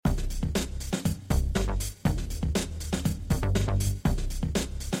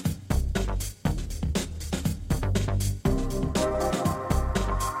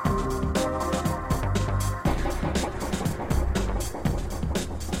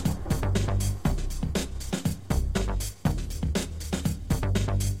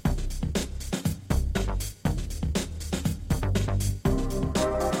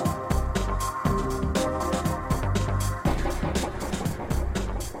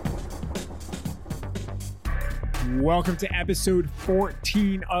Welcome to episode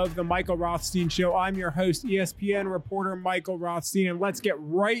 14 of the Michael Rothstein Show. I'm your host, ESPN reporter Michael Rothstein, and let's get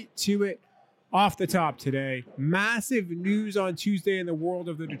right to it off the top today. Massive news on Tuesday in the world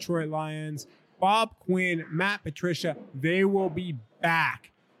of the Detroit Lions. Bob Quinn, Matt Patricia, they will be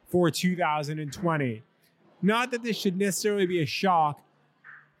back for 2020. Not that this should necessarily be a shock,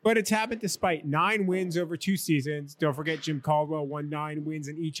 but it's happened despite 9 wins over 2 seasons. Don't forget Jim Caldwell won 9 wins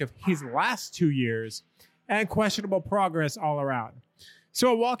in each of his last 2 years. And questionable progress all around. So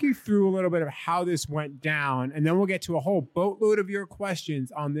I'll walk you through a little bit of how this went down, and then we'll get to a whole boatload of your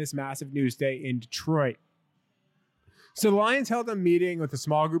questions on this massive news day in Detroit. So the Lions held a meeting with a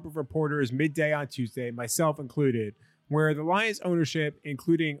small group of reporters midday on Tuesday, myself included, where the Lions ownership,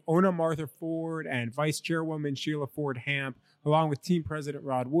 including owner Martha Ford and vice chairwoman Sheila Ford Hamp, along with team president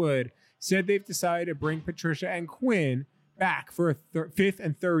Rod Wood, said they've decided to bring Patricia and Quinn back for a 5th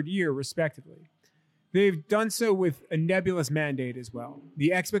and 3rd year, respectively. They've done so with a nebulous mandate as well,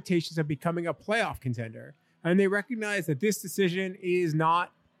 the expectations of becoming a playoff contender, and they recognize that this decision is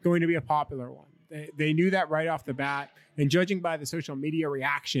not going to be a popular one. They knew that right off the bat, and judging by the social media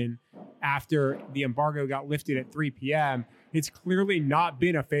reaction after the embargo got lifted at 3 p.m., it's clearly not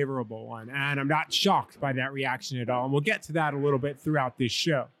been a favorable one, and I'm not shocked by that reaction at all, and we'll get to that a little bit throughout this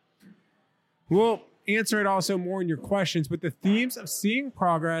show. We'll answer it also more in your questions, but the themes of seeing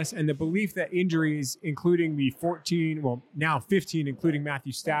progress and the belief that injuries, including the 14, well, now 15, including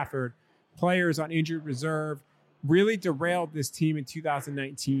Matthew Stafford, players on injured reserve, really derailed this team in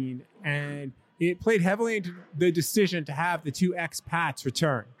 2019, and it played heavily into the decision to have the 2 expats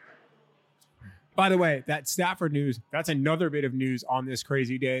return. By the way, that Stafford news, that's another bit of news on this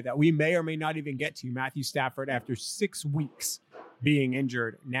crazy day that we may or may not even get to. Matthew Stafford, after 6 weeks being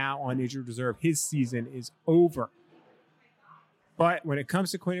injured, now on injured reserve, his season is over. But when it comes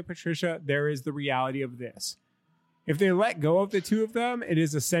to Quinn and Patricia, there is the reality of this. If they let go of the 2 of them, it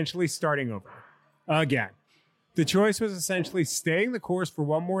is essentially starting over again. The choice was essentially staying the course for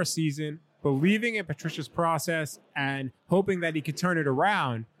 1 more season, believing in Patricia's process and hoping that he could turn it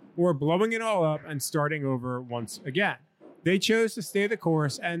around, or blowing it all up and starting over once again. They chose to stay the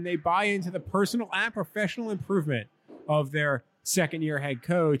course, and they buy into the personal and professional improvement of their second-year head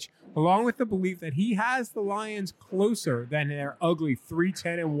coach, along with the belief that he has the Lions closer than their ugly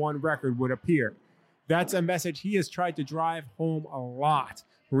 3-10-1 record would appear. That's a message he has tried to drive home a lot,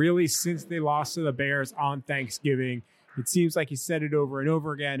 really, since they lost to the Bears on Thanksgiving. It seems like he said it over and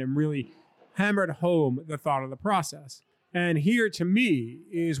over again and really hammered home the thought of the process. And here, to me,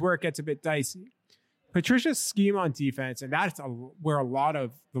 is where it gets a bit dicey. Patricia's scheme on defense, and that's where a lot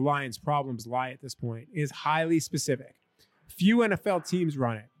of the Lions' problems lie at this point, is highly specific. Few NFL teams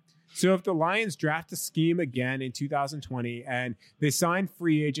run it. So if the Lions draft a scheme again in 2020 and they sign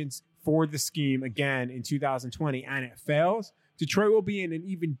free agents for the scheme again in 2020 and it fails, Detroit will be in an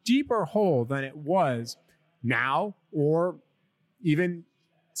even deeper hole than it was now or even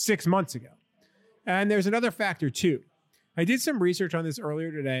 6 months ago. And there's another factor too. I did some research on this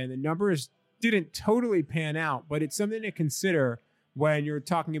earlier today, and the numbers didn't totally pan out, but it's something to consider when you're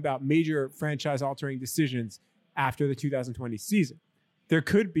talking about major franchise-altering decisions after the 2020 season. There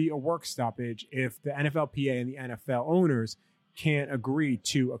could be a work stoppage if the NFLPA and the NFL owners can't agree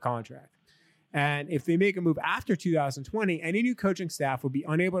to a contract. And if they make a move after 2020, any new coaching staff would be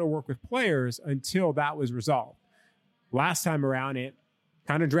unable to work with players until that was resolved. Last time around, it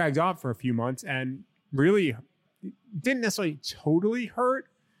kind of dragged on for a few months and really didn't necessarily totally hurt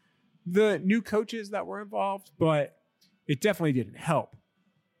the new coaches that were involved, but it definitely didn't help.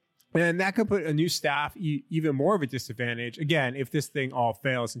 And that could put a new staff even more of a disadvantage, again, if this thing all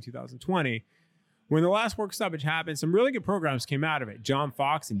fails in 2020. When the last work stoppage happened, some really good programs came out of it. John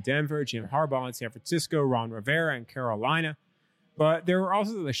Fox in Denver, Jim Harbaugh in San Francisco, Ron Rivera in Carolina. But there were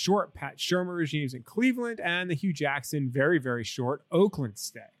also the short Pat Shurmur regimes in Cleveland and the Hugh Jackson, very, very short Oakland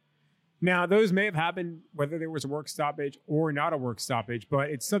stay. Now, those may have happened whether there was a work stoppage or not a work stoppage, but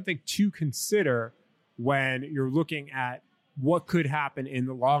it's something to consider when you're looking at what could happen in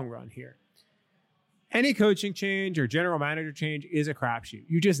the long run here. Any coaching change or general manager change is a crapshoot.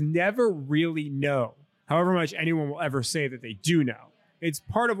 You just never really know, however much anyone will ever say that they do know. It's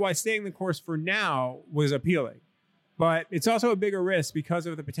part of why staying the course for now was appealing. But it's also a bigger risk because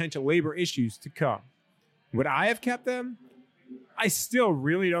of the potential labor issues to come. Would I have kept them? I still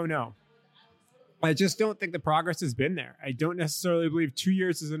really don't know. I just don't think the progress has been there. I don't necessarily believe 2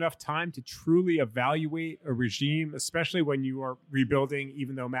 years is enough time to truly evaluate a regime, especially when you are rebuilding,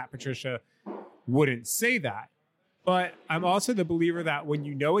 even though Matt Patricia wouldn't say that. But I'm also the believer that when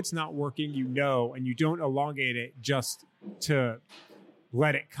you know it's not working, you know, and you don't elongate it just to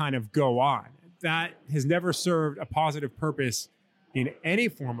let it kind of go on. that has never served a positive purpose in any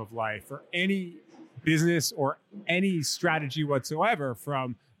form of life or any business or any strategy whatsoever,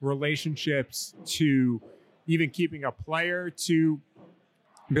 from relationships to even keeping a player to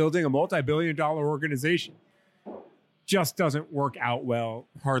building a multi-billion-dollar organization. Just doesn't work out well,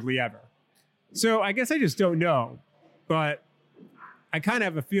 hardly ever. So I guess I just don't know, but I kind of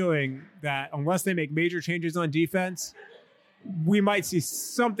have a feeling that unless they make major changes on defense, we might see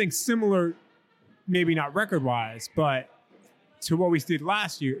something similar, maybe not record-wise, but to what we did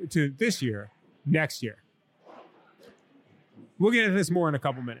last year, to this year, next year. We'll get into this more in a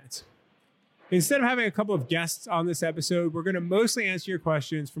couple minutes. Instead of having a couple of guests on this episode, we're going to mostly answer your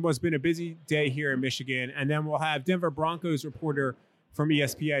questions from what's been a busy day here in Michigan, and then we'll have Denver Broncos reporter from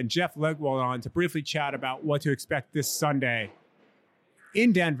ESPN, Jeff Legwold, on to briefly chat about what to expect this Sunday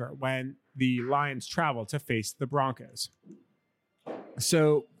in Denver when the Lions travel to face the Broncos.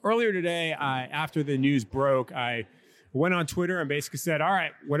 So earlier today, after the news broke, I went on Twitter and basically said, all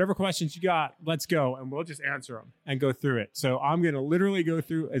right, whatever questions you got, let's go. And we'll just answer them and go through it. So I'm going to literally go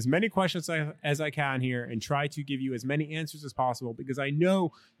through as many questions as I can here and try to give you as many answers as possible, because I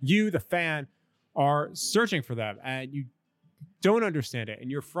know you, the fan, are searching for them and you don't understand it and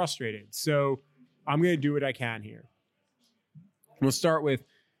you're frustrated. So I'm going to do what I can here. We'll start with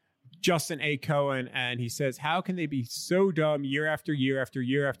Justin A. Cohen, and he says, how can they be so dumb year after year after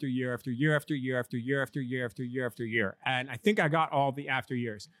year after year after year after year after year after year after year after year? And I think I got all the after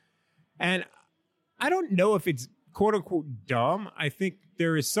years. And I don't know if it's quote unquote dumb. I think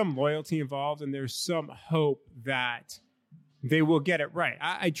there is some loyalty involved and there's some hope that they will get it right.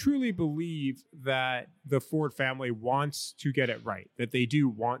 I truly believe that the Ford family wants to get it right, that they do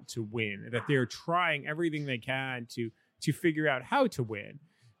want to win, that they're trying everything they can to figure out how to win.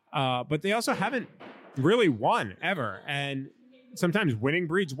 But they also haven't really won ever. And sometimes winning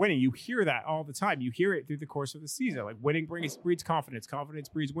breeds winning. You hear that all the time. You hear it through the course of the season. Like winning breeds confidence. Confidence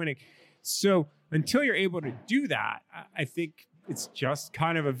breeds winning. So until you're able to do that, I think it's just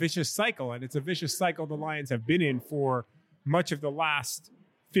kind of a vicious cycle. And it's a vicious cycle the Lions have been in for much of the last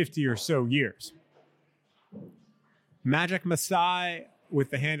 50 or so years. Magic Masai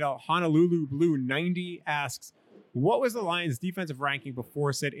with the handle Honolulu Blue 90 asks, what was the Lions' defensive ranking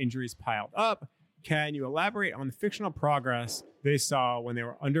before said injuries piled up? Can you elaborate on the fictional progress they saw when they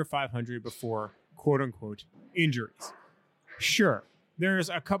were under 500 before quote-unquote injuries? Sure. There's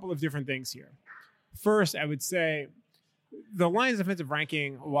a couple of different things here. First, I would say the Lions' defensive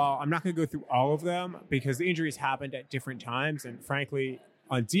ranking, while I'm not going to go through all of them because the injuries happened at different times, and frankly,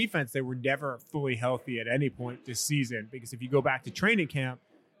 on defense, they were never fully healthy at any point this season, because if you go back to training camp,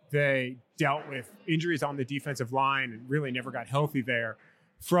 they dealt with injuries on the defensive line and really never got healthy there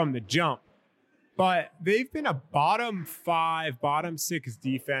from the jump. But they've been a bottom 5, bottom 6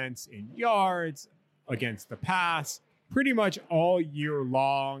 defense in yards against the pass pretty much all year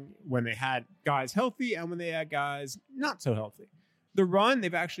long when they had guys healthy and when they had guys not so healthy. The run,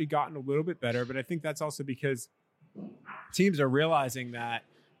 they've actually gotten a little bit better, but I think that's also because teams are realizing that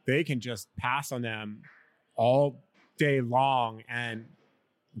they can just pass on them all day long and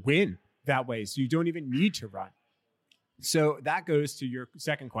win that way. So you don't even need to run. So that goes to your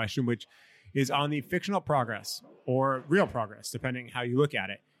second question, which is on the fictional progress or real progress, depending how you look at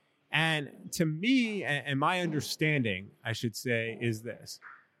it. And to me, and my understanding, I should say, is this.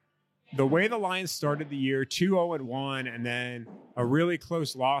 The way the Lions started the year, 2-0-1, and then a really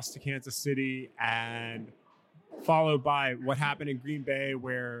close loss to Kansas City, and followed by what happened in Green Bay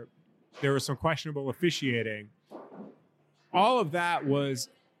where there was some questionable officiating. All of that was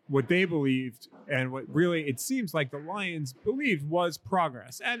what they believed, and what really it seems like the Lions believed was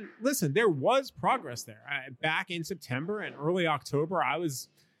progress. And listen, there was progress there. Back in September and early October, I was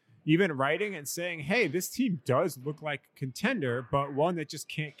even writing and saying, hey, this team does look like a contender, but one that just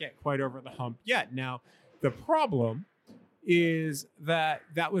can't get quite over the hump yet. Now, the problem is that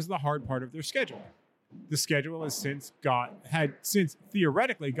was the hard part of their schedule. The schedule has since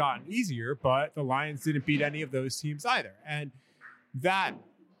theoretically gotten easier, but the Lions didn't beat any of those teams either. And that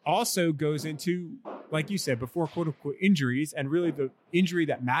also goes into, like you said before, quote unquote injuries. And really the injury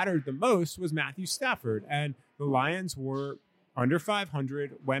that mattered the most was Matthew Stafford. And the Lions were under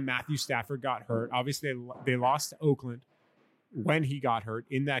 500 when Matthew Stafford got hurt. Obviously they lost to Oakland when he got hurt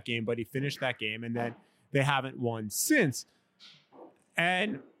in that game, but he finished that game and then they haven't won since.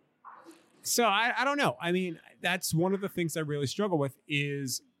 And so I don't know. I mean, that's one of the things I really struggle with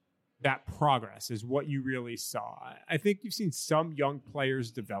is that progress is what you really saw. I think you've seen some young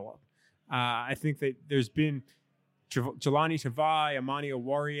players develop. I think that there's been Jelani Tavai, Amani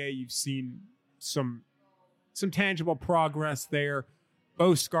Owarie. You've seen some tangible progress there.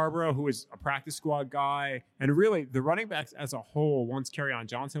 Bo Scarborough, who is a practice squad guy, and really the running backs as a whole, once Kerryon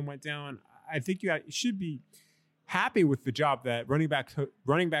Johnson went down, I think you should be happy with the job that running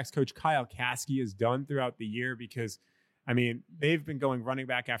backs coach Kyle Caskey has done throughout the year, because, I mean, they've been going running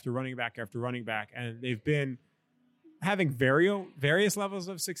back after running back after running back, and they've been having various levels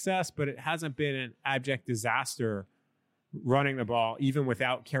of success, but it hasn't been an abject disaster running the ball, even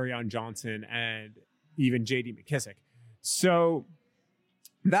without Kerryon Johnson and even J.D. McKissick. So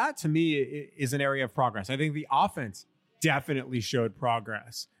that, to me, is an area of progress. I think the offense definitely showed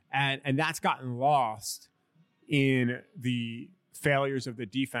progress, and that's gotten lost in the failures of the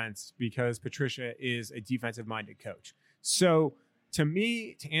defense because Patricia is a defensive-minded coach. So to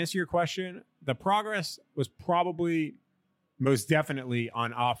me, to answer your question, the progress was probably most definitely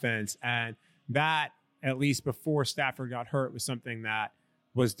on offense, and that, at least before Stafford got hurt, was something that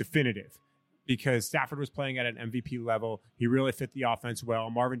was definitive because Stafford was playing at an MVP level. He really fit the offense well.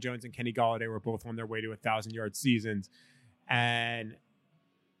 Marvin Jones and Kenny Golladay were both on their way to 1,000-yard seasons, and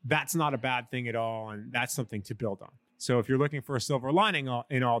that's not a bad thing at all, and that's something to build on. So if you're looking for a silver lining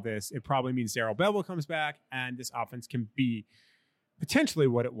in all this, it probably means Darrell Bevell comes back, and this offense can be potentially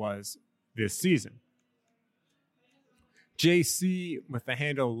what it was this season. JC with the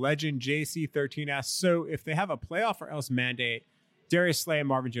handle Legend JC13 asks, so if they have a playoff or else mandate, Darius Slay and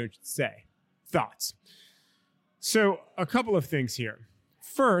Marvin Jones should stay. Thoughts? So a couple of things here.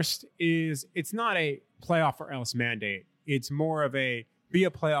 First is it's not a playoff or else mandate. It's more of a be a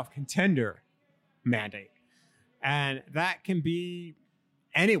playoff contender mandate. And that can be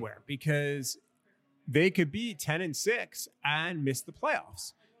anywhere because they could be 10-6 and miss the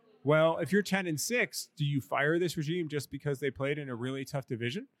playoffs. Well, if you're 10-6, do you fire this regime just because they played in a really tough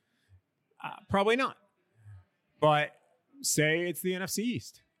division? Probably not. But say it's the NFC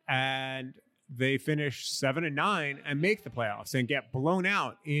East and they finish 7-9 and make the playoffs and get blown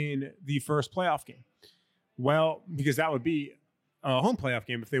out in the first playoff game. Well, because that would be a home playoff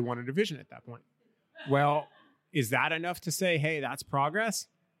game if they won a division at that point. Well, is that enough to say, hey, that's progress?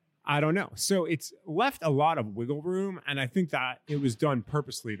 I don't know. So it's left a lot of wiggle room, and I think that it was done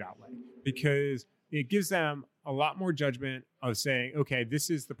purposely that way because it gives them a lot more judgment of saying, okay, this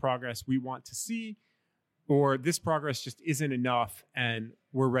is the progress we want to see, or this progress just isn't enough and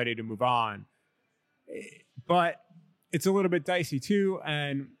we're ready to move on. But it's a little bit dicey too,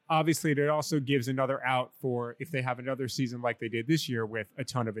 and obviously it also gives another out for if they have another season like they did this year with a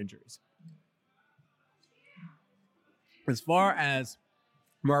ton of injuries. As far as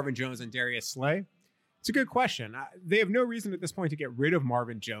Marvin Jones and Darius Slay, it's a good question. They have no reason at this point to get rid of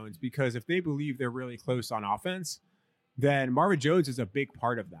Marvin Jones because if they believe they're really close on offense, then Marvin Jones is a big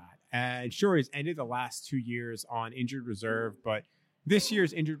part of that. And sure, he's ended the last 2 years on injured reserve, but this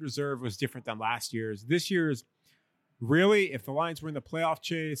year's injured reserve was different than last year's. This year's really, if the Lions were in the playoff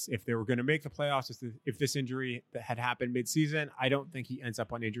chase, if they were going to make the playoffs, if this injury that had happened midseason, I don't think he ends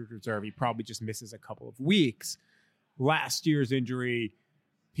up on injured reserve. He probably just misses a couple of weeks. Last year's injury,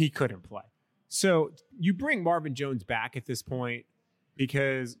 he couldn't play. So you bring Marvin Jones back at this point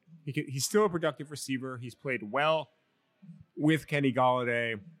because he's still a productive receiver. He's played well with Kenny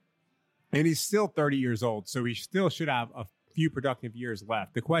Golladay, and he's still 30 years old, so he still should have a few productive years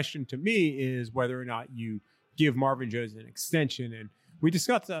left. The question to me is whether or not you give Marvin Jones an extension, and we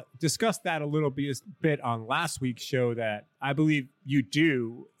discussed that a little bit on last week's show that I believe you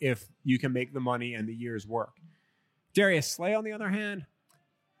do if you can make the money and the years work. Darius Slay, on the other hand,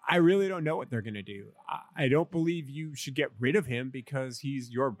 I really don't know what they're going to do. I don't believe you should get rid of him because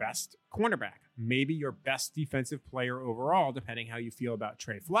he's your best cornerback, maybe your best defensive player overall, depending how you feel about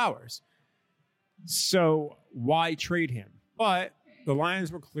Trey Flowers. So why trade him? But the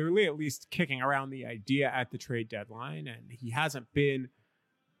Lions were clearly at least kicking around the idea at the trade deadline, and he hasn't been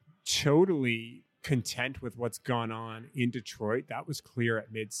totally content with what's gone on in Detroit. That was clear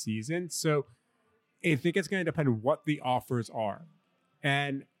at midseason. So I think it's going to depend what the offers are.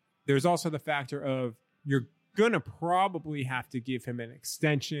 And there's also the factor of you're going to probably have to give him an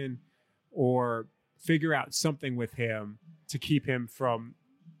extension or figure out something with him to keep him from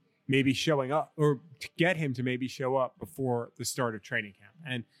maybe showing up or to get him to maybe show up before the start of training camp.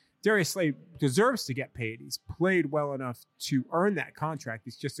 And Darius Slay deserves to get paid. He's played well enough to earn that contract.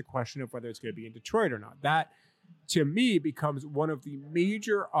 It's just a question of whether it's going to be in Detroit or not. That, to me, becomes one of the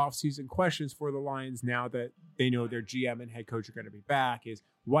major offseason questions for the Lions now that they know their GM and head coach are going to be back is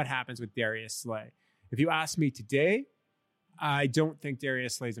what happens with Darius Slay. If you ask me today, I don't think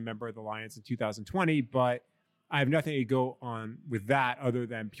Darius Slay is a member of the Lions in 2020, but I have nothing to go on with that other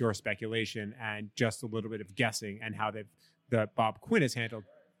than pure speculation and just a little bit of guessing and how that Bob Quinn has handled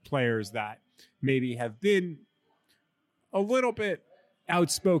players that maybe have been a little bit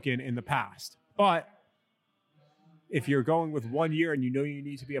outspoken in the past. But if you're going with 1 year and you know you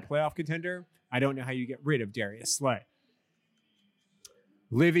need to be a playoff contender, I don't know how you get rid of Darius Slay.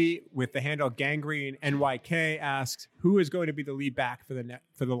 Livy with the handle Gangrene NYK asks, who is going to be the lead back for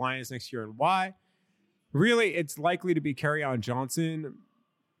the Lions next year and why? Really, it's likely to be Kerryon Johnson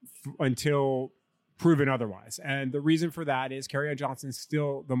until proven otherwise. And the reason for that is Kerryon Johnson is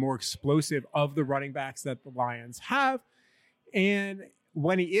still the more explosive of the running backs that the Lions have. And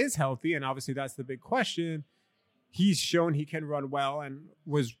when he is healthy, and obviously that's the big question, he's shown he can run well and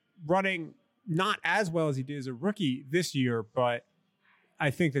was running not as well as he did as a rookie this year, but I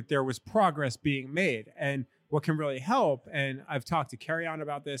think that there was progress being made. And what can really help, and I've talked to Kerryon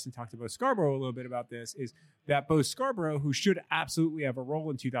about this and talked to Bo Scarborough a little bit about this, is that Bo Scarborough, who should absolutely have a role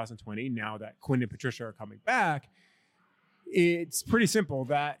in 2020, now that Quinn and Patricia are coming back, it's pretty simple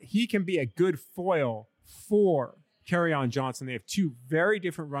that he can be a good foil for Kerryon Johnson. They have two very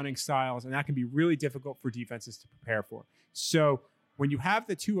different running styles, and that can be really difficult for defenses to prepare for. So when you have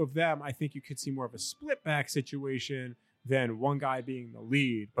the two of them, I think you could see more of a split back situation than one guy being the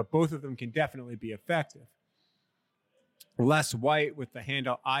lead, but both of them can definitely be effective. Les White with the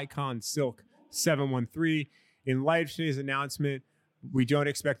handle Icon Silk 713. In light of today's announcement, we don't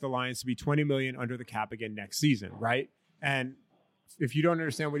expect the Lions to be $20 million under the cap again next season, right? And if you don't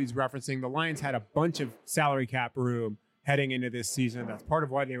understand what he's referencing, the Lions had a bunch of salary cap room heading into this season. That's part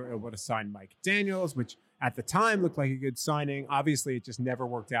of why they were able to sign Mike Daniels, which at the time looked like a good signing. Obviously, it just never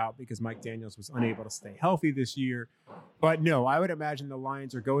worked out because Mike Daniels was unable to stay healthy this year. But no, I would imagine the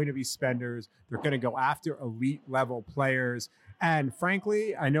Lions are going to be spenders. They're going to go after elite level players. And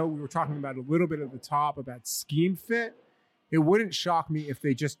frankly, I know we were talking about a little bit at the top about scheme fit. It wouldn't shock me if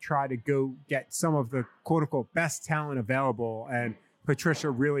they just try to go get some of the quote unquote best talent available. And Patricia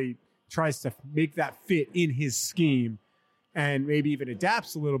really tries to make that fit in his scheme and maybe even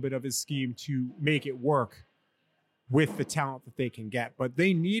adapts a little bit of his scheme to make it work with the talent that they can get. But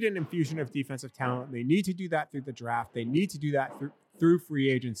they need an infusion of defensive talent. They need to do that through the draft. They need to do that through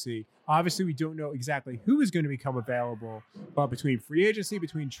free agency. Obviously, we don't know exactly who is going to become available, but between free agency,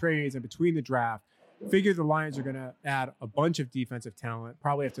 between trades, and between the draft, figure the Lions are going to add a bunch of defensive talent,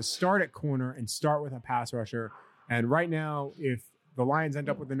 probably have to start at corner and start with a pass rusher. And right now, if the Lions end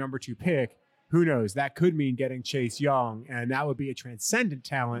up with the number 2 pick, who knows? That could mean getting Chase Young, and that would be a transcendent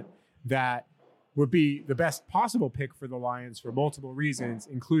talent that would be the best possible pick for the Lions for multiple reasons,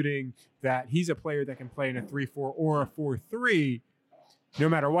 including that he's a player that can play in a 3-4 or a 4-3, no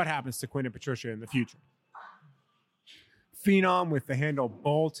matter what happens to Quinn and Patricia in the future. Phenom with the handle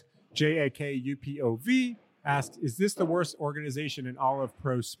Bolt, JAKUPOV, asked, is this the worst organization in all of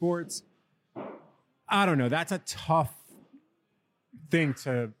pro sports? I don't know. That's a tough thing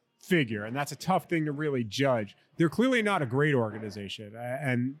to figure, and that's a tough thing to really judge. They're clearly not a great organization,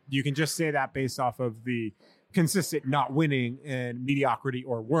 and you can just say that based off of the consistent not winning and mediocrity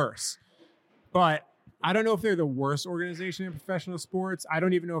or worse. But I don't know if they're the worst organization in professional sports. I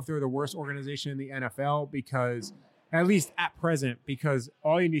don't even know if they're the worst organization in the NFL, because at least at present, because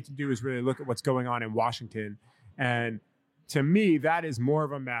all you need to do is really look at what's going on in Washington. And to me, that is more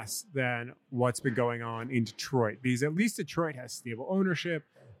of a mess than what's been going on in Detroit, because at least Detroit has stable ownership.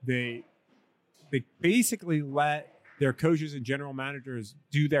 They basically let their coaches and general managers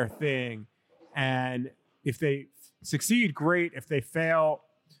do their thing. And if they succeed, great. If they fail,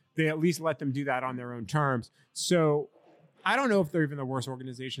 they at least let them do that on their own terms. So I don't know if they're even the worst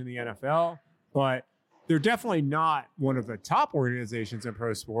organization in the NFL, but they're definitely not one of the top organizations in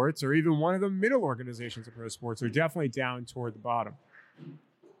pro sports, or even one of the middle organizations in pro sports. They're definitely down toward the bottom.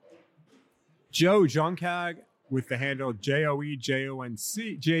 Joe Junkag with the handle JOEJUNC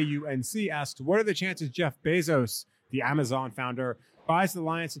asked, what are the chances Jeff Bezos, the Amazon founder, buys the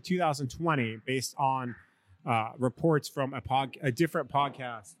Lions in 2020 based on reports from a different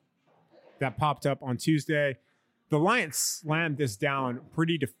podcast that popped up on Tuesday? The Lions slammed this down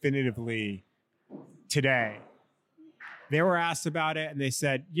pretty definitively today. They were asked about it, and they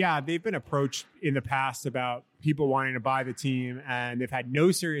said, yeah, they've been approached in the past about people wanting to buy the team, and they've had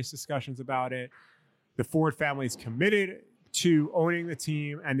no serious discussions about it. The Ford family is committed to owning the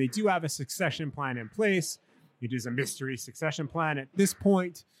team, and they do have a succession plan in place. It is a mystery succession plan at this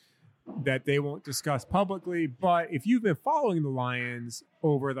point that they won't discuss publicly. But if you've been following the Lions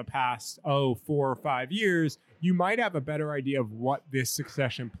over the past, 4 or 5 years, you might have a better idea of what this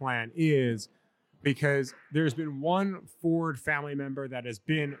succession plan is, because there's been one Ford family member that has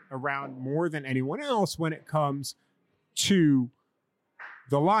been around more than anyone else when it comes to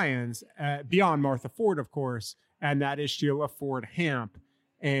the Lions, beyond Martha Ford, of course, and that is Sheila Ford Hamp.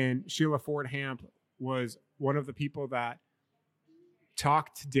 And Sheila Ford Hamp was one of the people that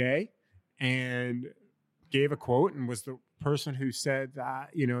talked today and gave a quote and was the person who said that,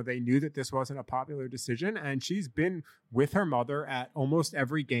 they knew that this wasn't a popular decision. And she's been with her mother at almost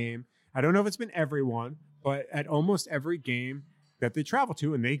every game. I don't know if it's been every one, but at almost every game that they travel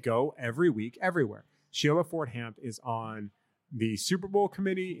to, and they go every week, everywhere. Sheila Ford Hamp is on the Super Bowl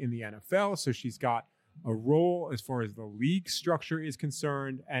committee in the NFL. So she's got a role as far as the league structure is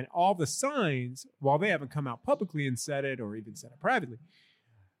concerned, and all the signs, while they haven't come out publicly and said it or even said it privately,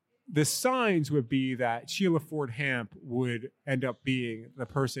 the signs would be that Sheila Ford Hamp would end up being the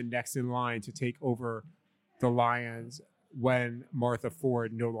person next in line to take over the Lions when Martha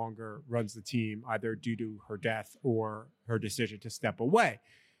Ford no longer runs the team, either due to her death or her decision to step away.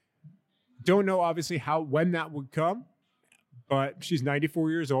 Don't know, obviously, when that would come, but she's 94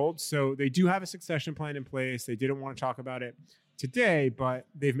 years old, so they do have a succession plan in place. They didn't want to talk about it today, but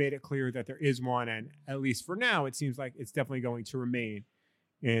they've made it clear that there is one, and at least for now, it seems like it's definitely going to remain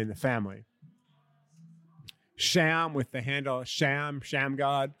in the family. Sham, with the handle Sham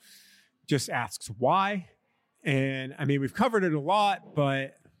God, just asks why. And I mean, we've covered it a lot,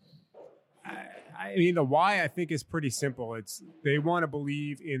 but I mean, the why I think is pretty simple. It's they want to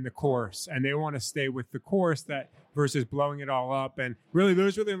believe in the course, and they want to stay with the course that versus blowing it all up. And really,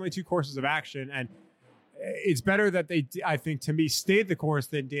 those are the only two courses of action. And it's better that they, I think, to me, stayed the course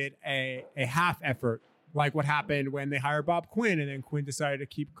than did a half effort, like what happened when they hired Bob Quinn and then Quinn decided to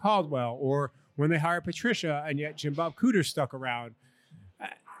keep Caldwell, or when they hired Patricia and yet Jim Bob Cooter stuck around.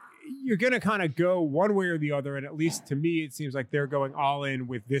 You're going to kind of go one way or the other. And at least to me, it seems like they're going all in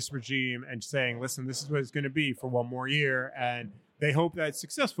with this regime and saying, listen, this is what it's going to be for one more year. And they hope that it's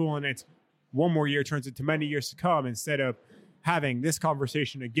successful and it's one more year turns into many years to come instead of having this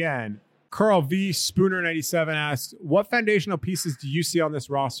conversation again. Carl V. Spooner 97 asks, what foundational pieces do you see on this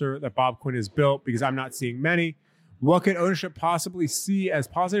roster that Bob Quinn has built? Because I'm not seeing many. What could ownership possibly see as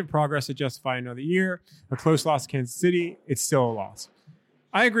positive progress to justify another year? A close loss to Kansas City, it's still a loss.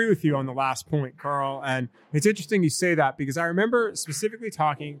 I agree with you on the last point, Carl. And it's interesting you say that because I remember specifically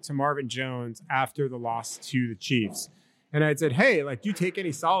talking to Marvin Jones after the loss to the Chiefs. And I said, hey, do you take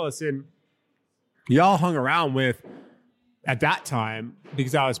any solace in y'all hung around with, at that time,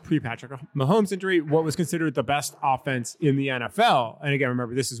 because I was pre-Patrick Mahomes injury, what was considered the best offense in the NFL. And again,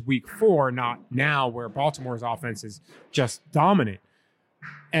 remember, this is week 4, not now, where Baltimore's offense is just dominant.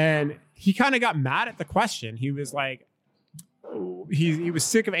 And he kind of got mad at the question. He was like, he was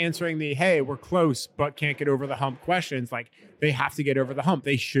sick of answering the, hey, we're close, but can't get over the hump questions. Like, they have to get over the hump.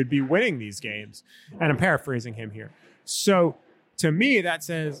 They should be winning these games. And I'm paraphrasing him here. So to me, that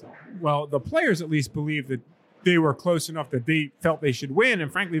says, well, the players at least believe that they were close enough that they felt they should win.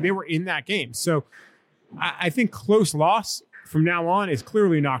 And frankly, they were in that game. So I think close loss from now on is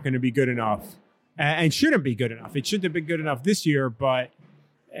clearly not going to be good enough and shouldn't be good enough. It shouldn't have been good enough this year, but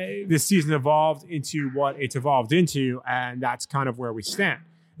this season evolved into what it's evolved into, and that's kind of where we stand.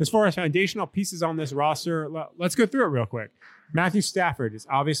 As far as foundational pieces on this roster, let's go through it real quick. Matthew Stafford is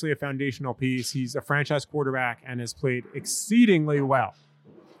obviously a foundational piece. He's a franchise quarterback and has played exceedingly well.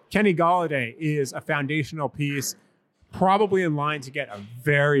 Kenny Golladay is a foundational piece, probably in line to get a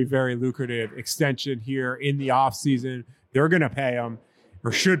very, very lucrative extension here in the offseason. They're going to pay him,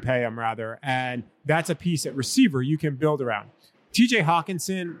 or should pay him rather, and that's a piece at receiver you can build around. TJ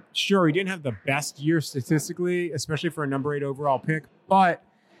Hawkinson, sure, he didn't have the best year statistically, especially for a number 8 overall pick, but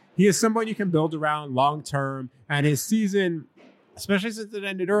he is someone you can build around long-term, and his season, especially since it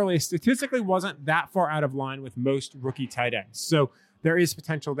ended early, statistically wasn't that far out of line with most rookie tight ends. So there is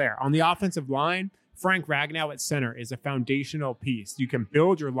potential there. On the offensive line, Frank Ragnow at center is a foundational piece. You can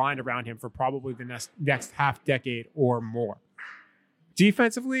build your line around him for probably the next half decade or more.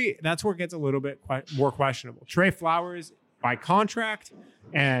 Defensively, that's where it gets a little bit more questionable. Trey Flowers, by contract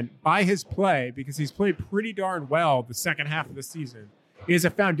and by his play, because he's played pretty darn well the second half of the season, is a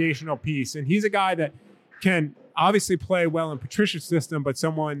foundational piece. And he's a guy that can obviously play well in Patricia's system, but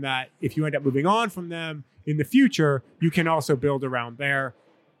someone that if you end up moving on from them in the future, you can also build around there.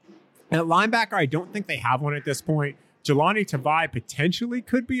 At linebacker, I don't think they have one at this point. Jelani Tavai potentially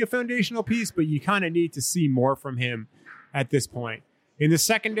could be a foundational piece, but you kind of need to see more from him at this point. In the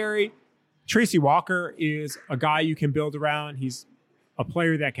secondary, Tracy Walker is a guy you can build around. He's a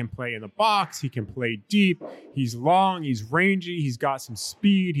player that can play in the box. He can play deep. He's long. He's rangy. He's got some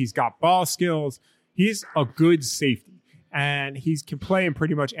speed. He's got ball skills. He's a good safety, and he can play in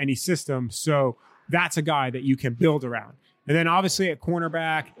pretty much any system. So that's a guy that you can build around. And then obviously at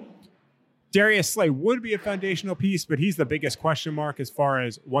cornerback, Darius Slay would be a foundational piece, but he's the biggest question mark as far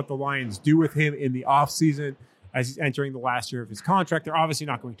as what the Lions do with him in the offseason as he's entering the last year of his contract. They're obviously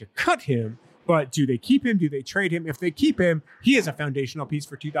not going to cut him, But do they keep him? Do they trade him? If they keep him, he is a foundational piece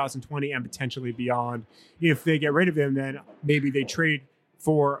for 2020 and potentially beyond. If they get rid of him, then maybe they trade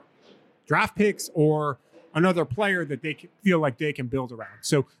for draft picks or another player that they feel like they can build around.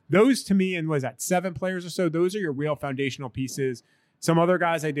 So those to me, and was that 7 players or so, those are your real foundational pieces. Some other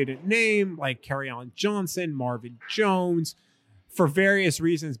guys I didn't name, like Kerryon Johnson, Marvin Jones, for various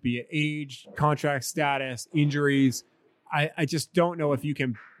reasons, be it age, contract status, injuries. I just don't know if you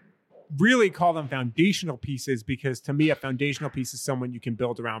can really call them foundational pieces, because to me, a foundational piece is someone you can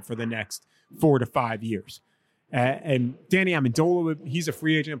build around for the next 4 to 5 years. And Danny Amendola, he's a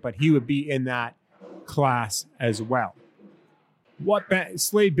free agent, but he would be in that class as well.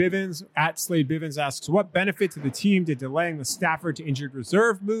 Slade Bivens asks, what benefit to the team did delaying the Stafford to injured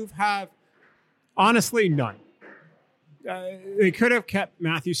reserve move have? Honestly, none. They could have kept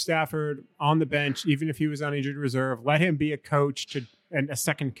Matthew Stafford on the bench, even if he was on injured reserve, let him be a coach and a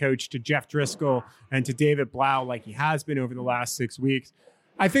second coach to Jeff Driscoll and to David Blau, like he has been over the last 6 weeks.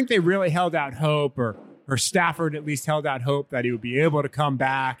 I think they really held out hope, or Stafford at least held out hope that he would be able to come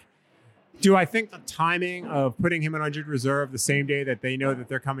back. Do I think the timing of putting him on injured reserve the same day that they know that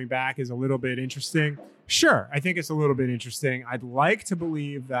they're coming back is a little bit interesting? Sure, I think it's a little bit interesting. I'd like to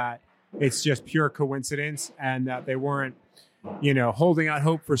believe that it's just pure coincidence and that they weren't, holding out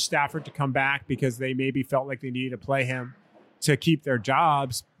hope for Stafford to come back because they maybe felt like they needed to play him to keep their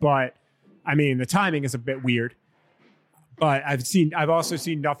jobs. But I mean, the timing is a bit weird. But I've also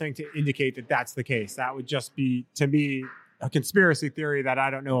seen nothing to indicate that that's the case. That would just be, to me, a conspiracy theory that I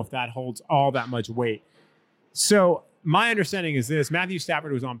don't know if that holds all that much weight. So my understanding is this: Matthew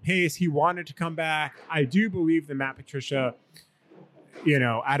Stafford was on pace. He wanted to come back. I do believe that Matt Patricia,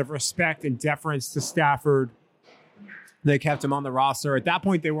 out of respect and deference to Stafford, they kept him on the roster. At that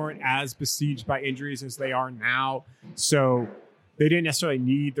point, they weren't as besieged by injuries as they are now. So they didn't necessarily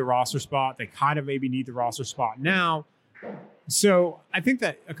need the roster spot. They kind of maybe need the roster spot now. So I think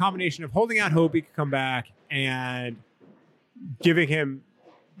that a combination of holding out hope he could come back and giving him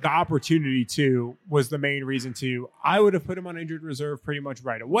the opportunity to was the main reason to. I would have put him on injured reserve pretty much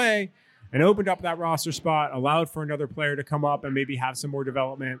right away and opened up that roster spot, allowed for another player to come up and maybe have some more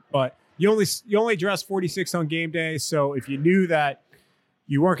development. But you only dress 46 on game day. So if you knew that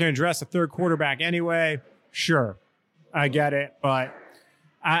you weren't going to dress a third quarterback anyway, sure, I get it. But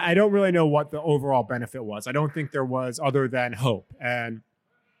I don't really know what the overall benefit was. I don't think there was, other than hope. And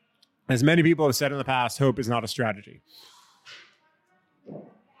as many people have said in the past, hope is not a strategy.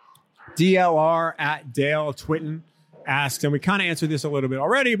 DLR at Dale Twitten asks, and we kind of answered this a little bit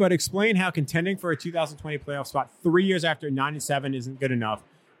already, but explain how contending for a 2020 playoff spot 3 years after 9-7 isn't good enough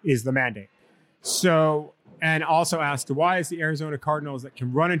is the mandate. So, and also asked, why is the Arizona Cardinals that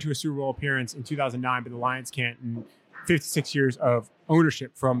can run into a Super Bowl appearance in 2009, but the Lions can't in 56 years of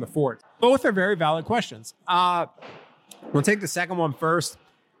ownership from the Fords? Both are very valid questions. We'll take the second one first.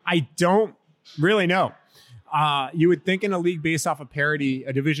 I don't really know. You would think in a league based off of parity,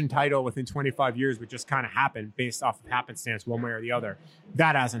 a division title within 25 years would just kind of happen based off of happenstance one way or the other.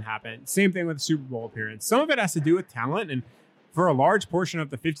 That hasn't happened. Same thing with the Super Bowl appearance. Some of it has to do with talent. And for a large portion of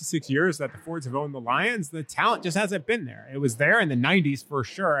the 56 years that the Fords have owned the Lions, the talent just hasn't been there. It was there in the 90s for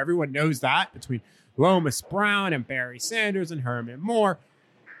sure. Everyone knows that, between Lomas Brown and Barry Sanders and Herman Moore.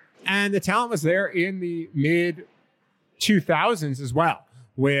 And the talent was there in the mid 2000s as well,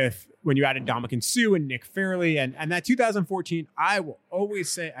 with when you added Ndamukong Suh and Nick Fairley. And that 2014, I will always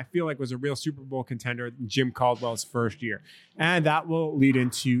say, I feel like was a real Super Bowl contender in Jim Caldwell's first year. And that will lead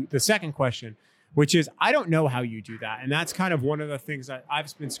into the second question, which is, I don't know how you do that. And that's kind of one of the things that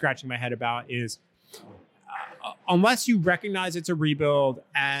I've been scratching my head about is, unless you recognize it's a rebuild,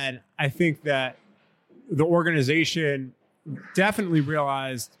 and I think that the organization definitely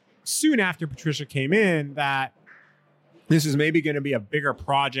realized soon after Patricia came in that this is maybe going to be a bigger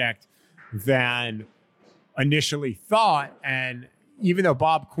project than initially thought. And even though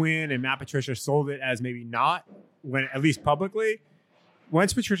Bob Quinn and Matt Patricia sold it as maybe not, when at least publicly,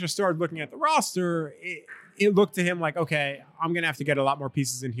 once Patricia started looking at the roster, it looked to him like, okay, I'm going to have to get a lot more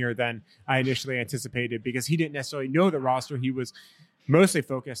pieces in here than I initially anticipated, because he didn't necessarily know the roster. He was mostly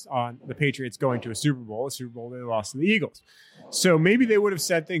focused on the Patriots going to a Super Bowl they lost to the Eagles. So maybe they would have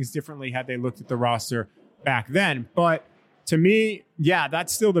said things differently had they looked at the roster back then. But to me, yeah,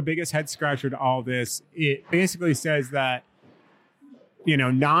 that's still the biggest head scratcher to all this. It basically says that,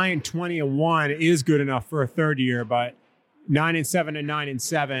 9-20-1 is good enough for a third year, but 9-7 and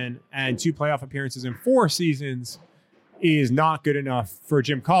 9-7 and 2 playoff appearances in 4 seasons is not good enough for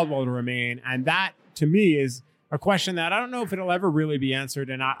Jim Caldwell to remain. And that, to me, is a question that I don't know if it'll ever really be answered.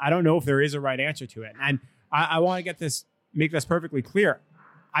 And I don't know if there is a right answer to it. And I want to make this perfectly clear.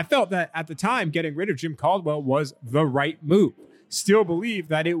 I felt that at the time, getting rid of Jim Caldwell was the right move. Still believe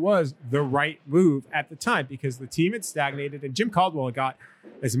that it was the right move at the time because the team had stagnated and Jim Caldwell got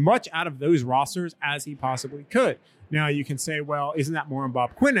as much out of those rosters as he possibly could. Now you can say, well, isn't that more on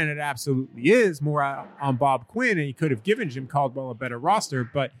Bob Quinn? And it absolutely is more on Bob Quinn, and he could have given Jim Caldwell a better roster,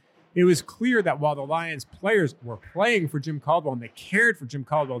 but it was clear that while the Lions players were playing for Jim Caldwell and they cared for Jim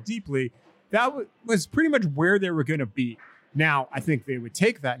Caldwell deeply, that was pretty much where they were going to be. Now, I think they would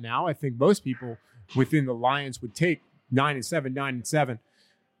take that now. I think most people within the Lions would take 9-7, 9-7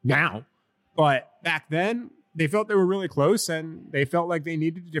 now. But back then, they felt they were really close and they felt like they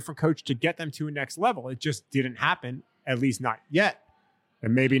needed a different coach to get them to a next level. It just didn't happen, at least not yet,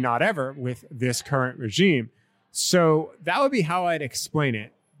 and maybe not ever with this current regime. So that would be how I'd explain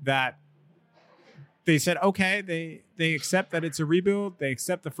it, that they said, okay, they accept that it's a rebuild. They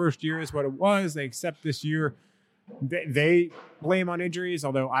accept the first year is what it was. They accept this year. They blame on injuries,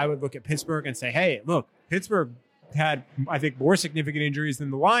 although I would look at Pittsburgh and say, hey, look, Pittsburgh had, I think, more significant injuries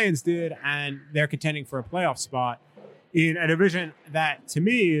than the Lions did, and they're contending for a playoff spot in a division that, to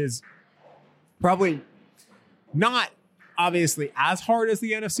me, is probably not obviously as hard as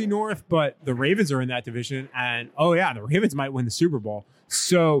the NFC North, but the Ravens are in that division, and, oh, yeah, the Ravens might win the Super Bowl.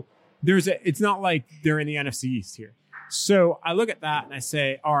 So it's not like they're in the NFC East here. So I look at that and I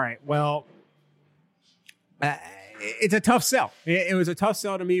say, all right, well, it's a tough sell. It was a tough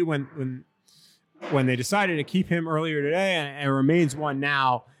sell to me when they decided to keep him earlier today, and it remains one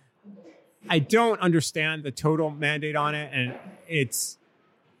now. I don't understand the total mandate on it, and it's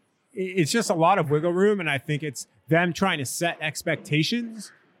just a lot of wiggle room, and I think it's them trying to set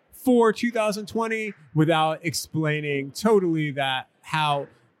expectations for 2020 without explaining totally that how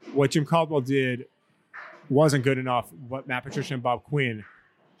what Jim Caldwell did wasn't good enough. What Matt Patricia and Bob Quinn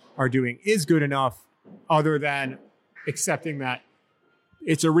are doing is good enough, other than accepting that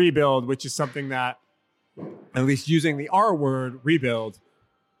it's a rebuild, which is something that, at least using the R word, rebuild,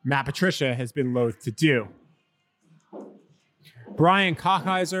 Matt Patricia has been loath to do. Brian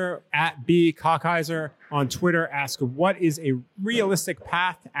Kochheiser at B Kochheiser on Twitter asks, what is a realistic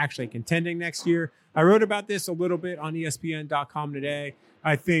path to actually contending next year? I wrote about this a little bit on ESPN.com today.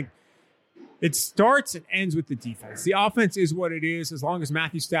 I think it starts and ends with the defense. The offense is what it is. As long as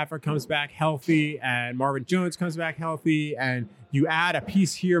Matthew Stafford comes back healthy and Marvin Jones comes back healthy, and you add a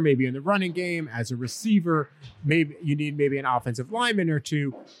piece here, maybe in the running game as a receiver, maybe you need maybe an offensive lineman or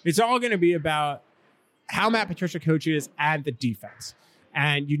two. It's all going to be about how Matt Patricia coaches and the defense.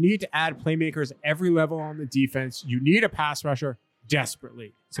 And you need to add playmakers at every level on the defense. You need a pass rusher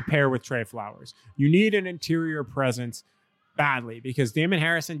desperately to pair with Trey Flowers. You need an interior presence badly because Damon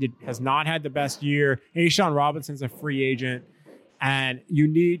Harrison has not had the best year. A'Shawn Robinson's a free agent. And you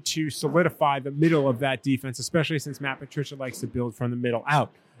need to solidify the middle of that defense, especially since Matt Patricia likes to build from the middle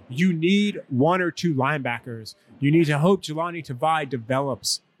out. You need one or two linebackers. You need to hope Jelani Tavai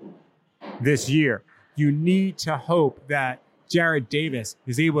develops this year. You need to hope that Jared Davis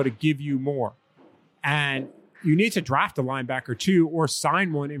is able to give you more. And you need to draft a linebacker too, or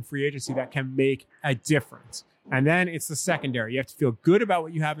sign one in free agency that can make a difference. And then it's the secondary. You have to feel good about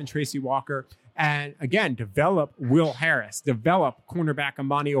what you have in Tracy Walker. And again, develop Will Harris, develop cornerback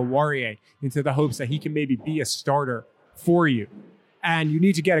Amani Owarie into the hopes that he can maybe be a starter for you. And you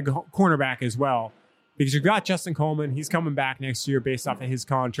need to get a cornerback as well, because you've got Justin Coleman. He's coming back next year based off of his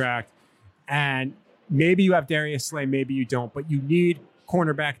contract. And maybe you have Darius Slay, maybe you don't, but you need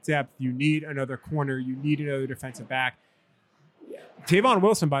cornerback depth. You need another corner. You need another defensive back. Tavon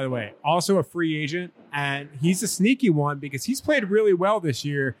Wilson, by the way, also a free agent, and he's a sneaky one because he's played really well this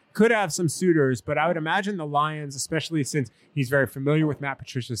year. Could have some suitors, but I would imagine the Lions, especially since he's very familiar with Matt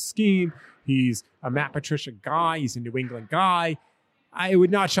Patricia's scheme, he's a Matt Patricia guy, he's a New England guy. It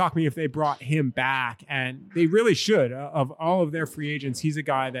would not shock me if they brought him back, and they really should. Of all of their free agents, he's a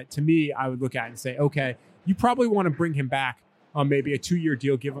guy that, to me, I would look at and say, okay, you probably want to bring him back on maybe a 2-year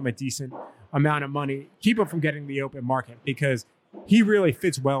deal, give him a decent amount of money, keep him from getting the open market, because he really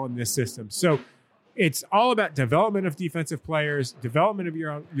fits well in this system. So it's all about development of defensive players, development of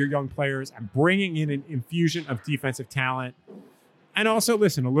your young players, and bringing in an infusion of defensive talent. And also,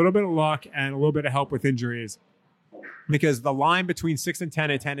 listen, a little bit of luck and a little bit of help with injuries, because the line between 6-10 and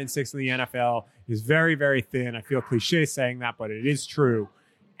 10-6 in the NFL is very, very thin. I feel cliche saying that, but it is true.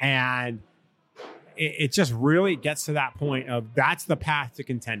 And it just really gets to that point of that's the path to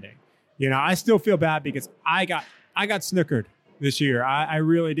contending. You know, I still feel bad because I got snookered this year. I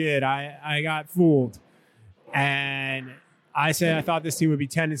really did. I got fooled. And I said I thought this team would be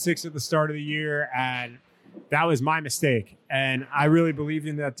 10-6 at the start of the year. And that was my mistake. And I really believed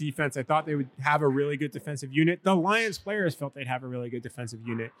in that defense. I thought they would have a really good defensive unit. The Lions players felt they'd have a really good defensive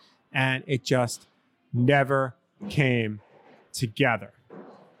unit, and it just never came together.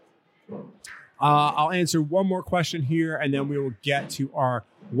 I'll answer one more question here, and then we will get to our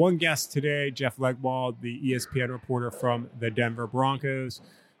one guest today, Jeff Legwold, the ESPN reporter from the Denver Broncos,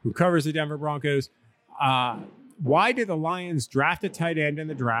 who covers the Denver Broncos. Why did the Lions draft a tight end in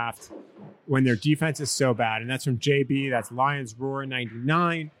the draft when their defense is so bad? And that's from JB. That's Lions Roar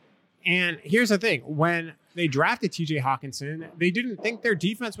 99. And here's the thing. When they drafted TJ Hawkinson, they didn't think their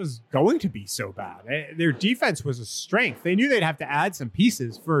defense was going to be so bad. Their defense was a strength. They knew they'd have to add some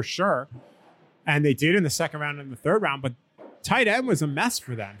pieces for sure. And they did in the second round and the third round. But tight end was a mess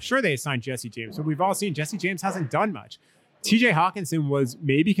for them. Sure, they signed Jesse James. But we've all seen Jesse James hasn't done much. TJ Hawkinson was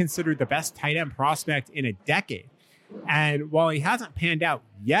maybe considered the best tight end prospect in a decade. And while he hasn't panned out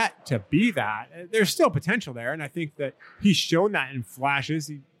yet to be that, there's still potential there. And I think that he's shown that in flashes.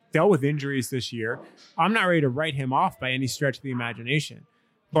 He dealt with injuries this year. I'm not ready to write him off by any stretch of the imagination.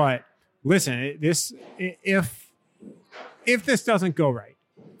 But listen, if this doesn't go right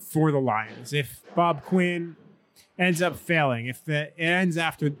for the Lions, if Bob Quinn ends up failing, if it ends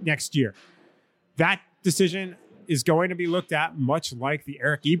after next year, that decision is going to be looked at much like the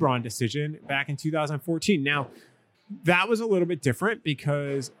Eric Ebron decision back in 2014. Now, that was a little bit different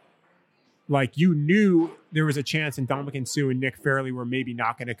because, like, you knew there was a chance in Ndamukong Suh and Nick Fairley were maybe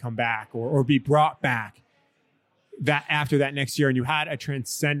not going to come back or be brought back that after that next year. And you had a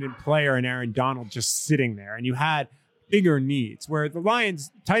transcendent player in Aaron Donald just sitting there, and you had bigger needs where the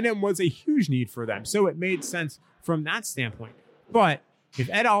Lions tight end was a huge need for them. So it made sense from that standpoint. But if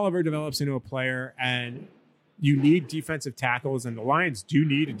Ed Oliver develops into a player and you need defensive tackles, and the Lions do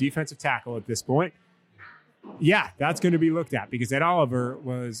need a defensive tackle at this point, yeah, that's going to be looked at because Ed Oliver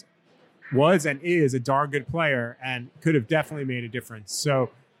was and is a darn good player and could have definitely made a difference.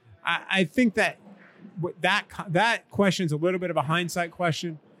 So I think that question's a little bit of a hindsight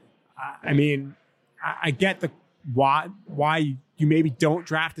question. I mean, I get the why you maybe don't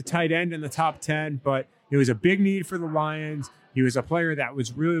draft a tight end in the top 10, but it was a big need for the Lions. He was a player that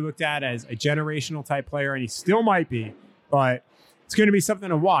was really looked at as a generational type player, and he still might be, but it's going to be something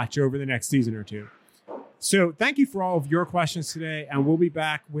to watch over the next season or two. So thank you for all of your questions today, and we'll be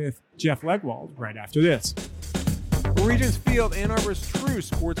back with Jeff Legwold right after this. Regents Field, Ann Arbor's true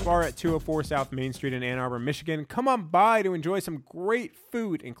sports bar at 204 South Main Street in Ann Arbor, Michigan. Come on by to enjoy some great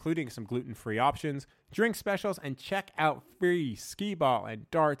food, including some gluten-free options, drink specials, and check out free skee ball and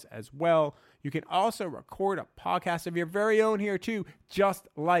darts as well. You can also record a podcast of your very own here too, just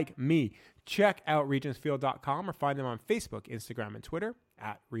like me. Check out regentsfield.com or find them on Facebook, Instagram, and Twitter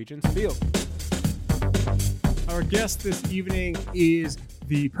at Regents Field. Our guest this evening is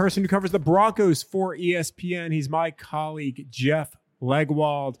the person who covers the Broncos for ESPN. He's my colleague, Jeff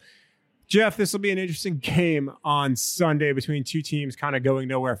Legwold. Jeff, this will be an interesting game on Sunday between two teams kind of going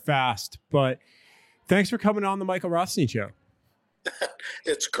nowhere fast. But thanks for coming on the Michael Rothstein Show.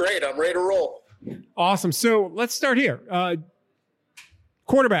 It's great. I'm ready to roll. Awesome. So let's start here.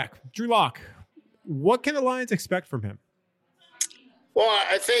 Quarterback, Drew Lock. What can the Lions expect from him? Well,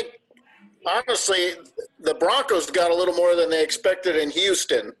 I think, honestly, the Broncos got a little more than they expected in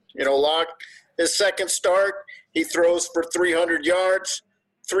Houston. You know, Lock, his second start, he throws for 300 yards,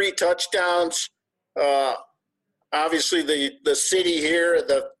 3 touchdowns. Obviously, the city here,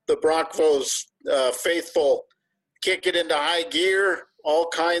 the Broncos faithful, kick it into high gear, all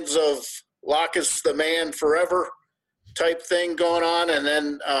kinds of Lock is the man forever type thing going on. And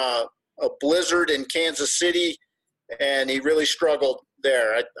then a blizzard in Kansas City, and he really struggled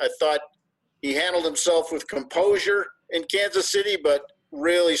there. I thought he handled himself with composure in Kansas City, but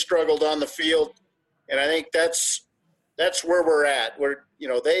really struggled on the field. And I think that's where we're at. Where, you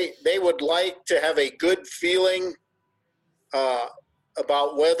know, they would like to have a good feeling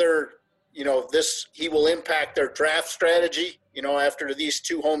about whether, you know, he will impact their draft strategy, you know, after these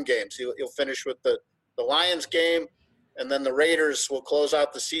 2 home games. He'll finish with the Lions game, and then the Raiders will close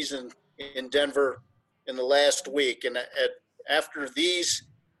out the season in Denver in the last week. And after these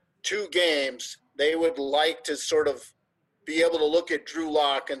 2 games, they would like to sort of be able to look at Drew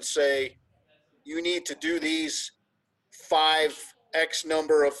Lock and say, you need to do these 5X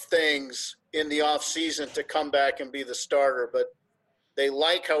number of things in the offseason to come back and be the starter. But they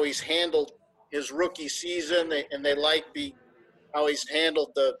like how he's handled his rookie season, and they like how he's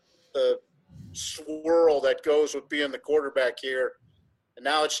handled the swirl that goes with being the quarterback here. And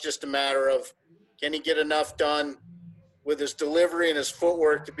now it's just a matter of, can he get enough done with his delivery and his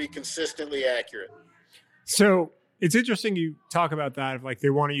footwork to be consistently accurate? So it's interesting you talk about that, if like they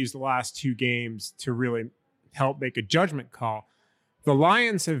want to use the last 2 games to really help make a judgment call. The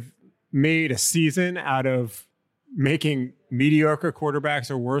Lions have made a season out of making mediocre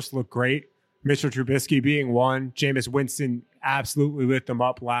quarterbacks or worse look great. Mitchell Trubisky being one. Jameis Winston absolutely lit them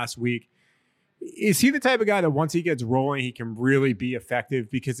up last week. Is he the type of guy that once he gets rolling, he can really be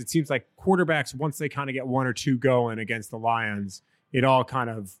effective? Because it seems like quarterbacks, once they kind of get one or two going against the Lions, it all kind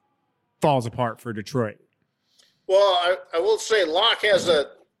of falls apart for Detroit. Well, I will say Locke has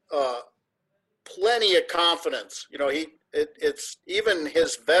plenty of confidence. You know, it's even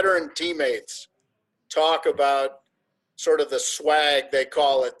his veteran teammates talk about sort of the swag, they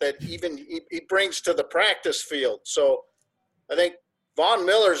call it, that even he brings to the practice field. So I think Von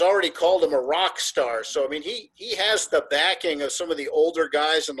Miller's already called him a rock star. So, I mean, he has the backing of some of the older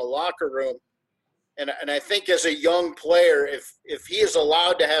guys in the locker room. And I think as a young player, if he is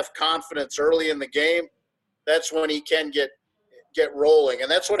allowed to have confidence early in the game, that's when he can get rolling. And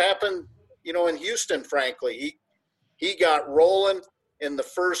that's what happened, you know, in Houston, frankly. He got rolling in the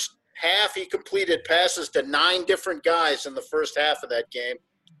first half. He completed passes to 9 different guys in the first half of that game.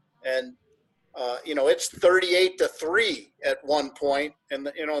 And you know, it's 38-3 at one point,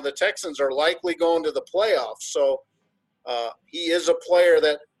 and you know the Texans are likely going to the playoffs. So he is a player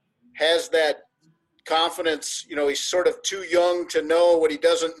that has that confidence. You know, he's sort of too young to know what he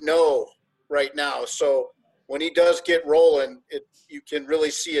doesn't know right now. So when he does get rolling, you can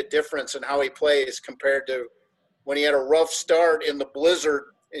really see a difference in how he plays compared to when he had a rough start in the blizzard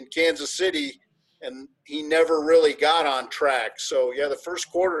in Kansas City, and he never really got on track. So yeah, the first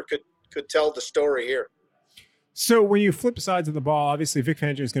quarter could tell the story here. So when you flip sides of the ball, obviously Vic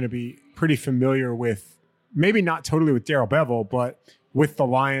Fangio is going to be pretty familiar with, maybe not totally with Darrell Bevell, but with the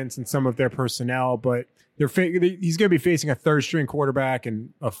Lions and some of their personnel. But he's going to be facing a third string quarterback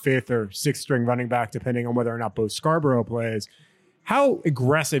and a fifth or sixth string running back, depending on whether or not Bo Scarborough plays. How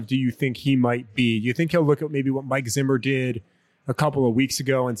aggressive do you think he might be? Do you think he'll look at maybe what Mike Zimmer did a couple of weeks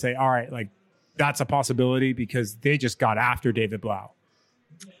ago and say, all right, like that's a possibility because they just got after David Blau?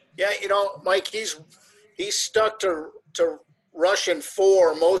 Yeah, you know, Mike, he's stuck to Russian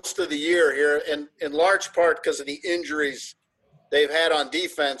 4 most of the year here, and in large part because of the injuries they've had on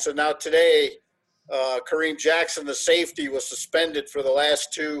defense. And now today, Kareem Jackson, the safety, was suspended for the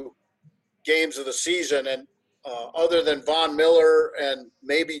last 2 games of the season. And other than Von Miller and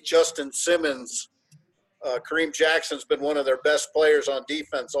maybe Justin Simmons, Kareem Jackson's been one of their best players on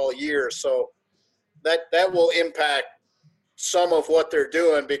defense all year. So that will impact some of what they're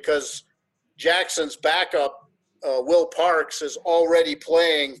doing because Jackson's backup, Will Parks, is already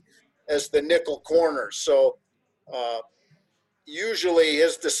playing as the nickel corner. So usually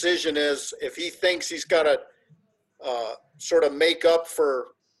his decision is if he thinks he's got to sort of make up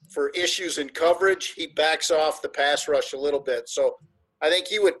for issues in coverage, he backs off the pass rush a little bit. So I think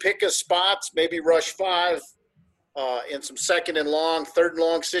he would pick his spots, maybe rush 5 in some second and long, third and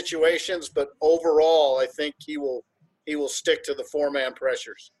long situations. But overall, I think he will stick to the 4-man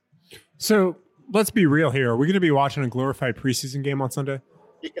pressures. So let's be real here. Are we going to be watching a glorified preseason game on Sunday?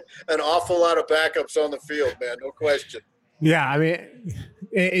 Yeah, an awful lot of backups on the field, man. No question. Yeah, I mean,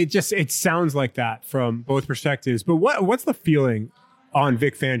 it sounds like that from both perspectives. But what's the feeling on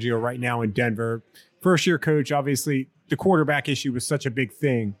Vic Fangio right now in Denver? First-year coach, obviously, the quarterback issue was such a big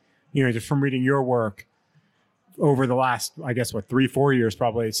thing, you know, just from reading your work over the last, I guess, 3-4 years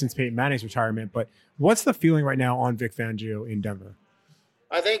probably since Peyton Manning's retirement. But what's the feeling right now on Vic Fangio in Denver?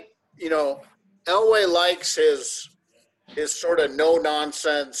 I think, you know, Elway likes his sort of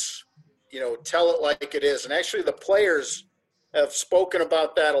no-nonsense, you know, tell it like it is. And actually the players have spoken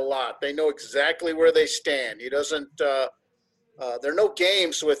about that a lot. They know exactly where they stand. He doesn't there are no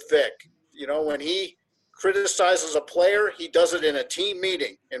games with Vic. You know, when he criticizes a player, he does it in a team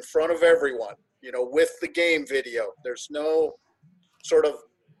meeting in front of everyone, you know, with the game video. There's no sort of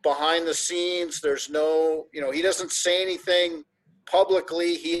behind the scenes. There's no, you know, he doesn't say anything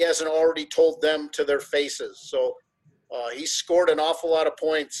publicly. He hasn't already told them to their faces. So he scored an awful lot of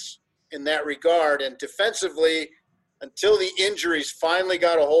points in that regard. And defensively, until the injuries finally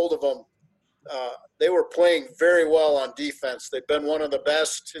got a hold of them, they were playing very well on defense. They've been one of the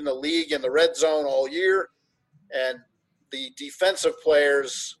best in the league in the red zone all year. And the defensive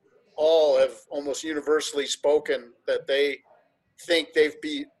players all have almost universally spoken that they think they've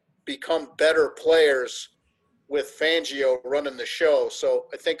become better players with Fangio running the show. So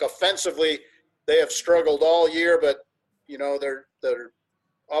I think offensively they have struggled all year, but, you know, their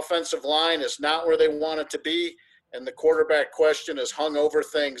offensive line is not where they want it to be. And the quarterback question has hung over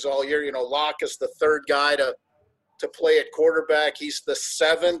things all year. You know, Locke is the 3rd guy to play at quarterback. He's the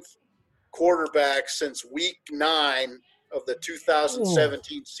 7th quarterback since week 9 of the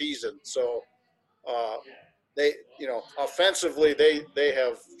 2017 season. So offensively, they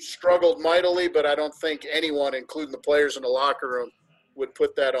have struggled mightily, but I don't think anyone, including the players in the locker room, would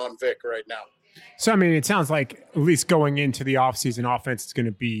put that on Vic right now. So, I mean, it sounds like at least going into the offseason, offense is going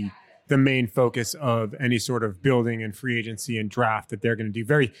to be the main focus of any sort of building and free agency and draft that they're going to do.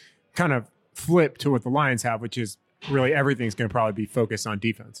 Very kind of flip to what the Lions have, which is really everything's going to probably be focused on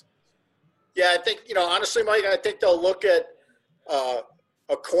defense. Yeah, I think, honestly, Mike, I think they'll look at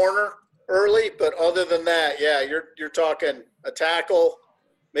a corner early, but other than that, yeah, you're talking a tackle,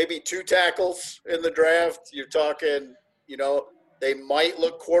 maybe 2 tackles in the draft. You're talking, they might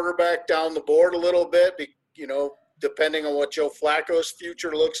look quarterback down the board a little bit, depending on what Joe Flacco's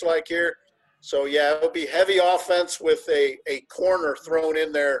future looks like here. So, yeah, it'll be heavy offense with a corner thrown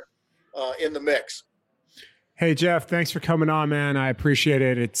in there in the mix. Hey, Jeff, thanks for coming on, man. I appreciate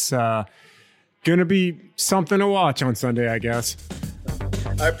it. It's going to be something to watch on Sunday, I guess.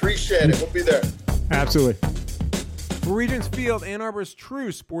 I appreciate it. We'll be there. Absolutely. Regents Field, Ann Arbor's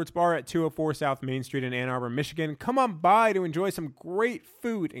true sports bar at 204 South Main Street in Ann Arbor, Michigan. Come on by to enjoy some great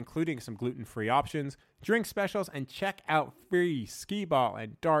food, including some gluten-free options, drink specials, and check out free skee ball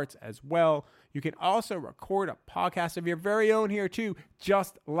and darts as well. You can also record a podcast of your very own here too,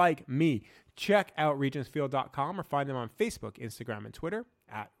 just like me. Check out regentsfield.com or find them on Facebook, Instagram, and Twitter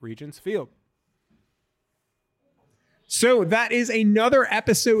at Regents Field. So that is another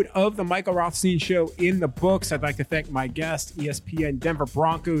episode of the Michael Rothstein Show in the books. I'd like to thank my guest, ESPN Denver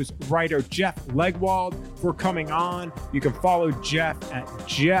Broncos writer Jeff Legwold, for coming on. You can follow Jeff at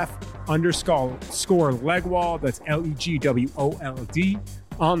Jeff_Legwold. That's Legwold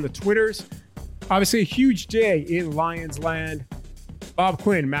on the Twitters. Obviously, a huge day in Lions land. Bob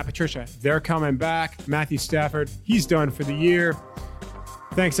Quinn, Matt Patricia, they're coming back. Matthew Stafford, he's done for the year.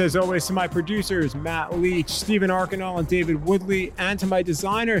 Thanks, as always, to my producers, Matt Leach, Stephen Arkinall, and David Woodley, and to my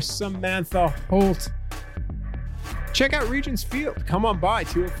designer, Samantha Holt. Check out Regents Field. Come on by,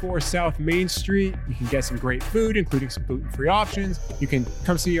 204 South Main Street. You can get some great food, including some gluten-free options. You can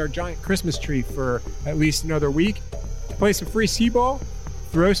come see our giant Christmas tree for at least another week. Play some free skee ball,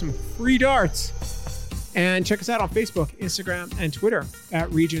 throw some free darts, and check us out on Facebook, Instagram, and Twitter at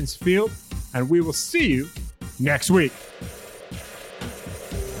Regents Field. And we will see you next week.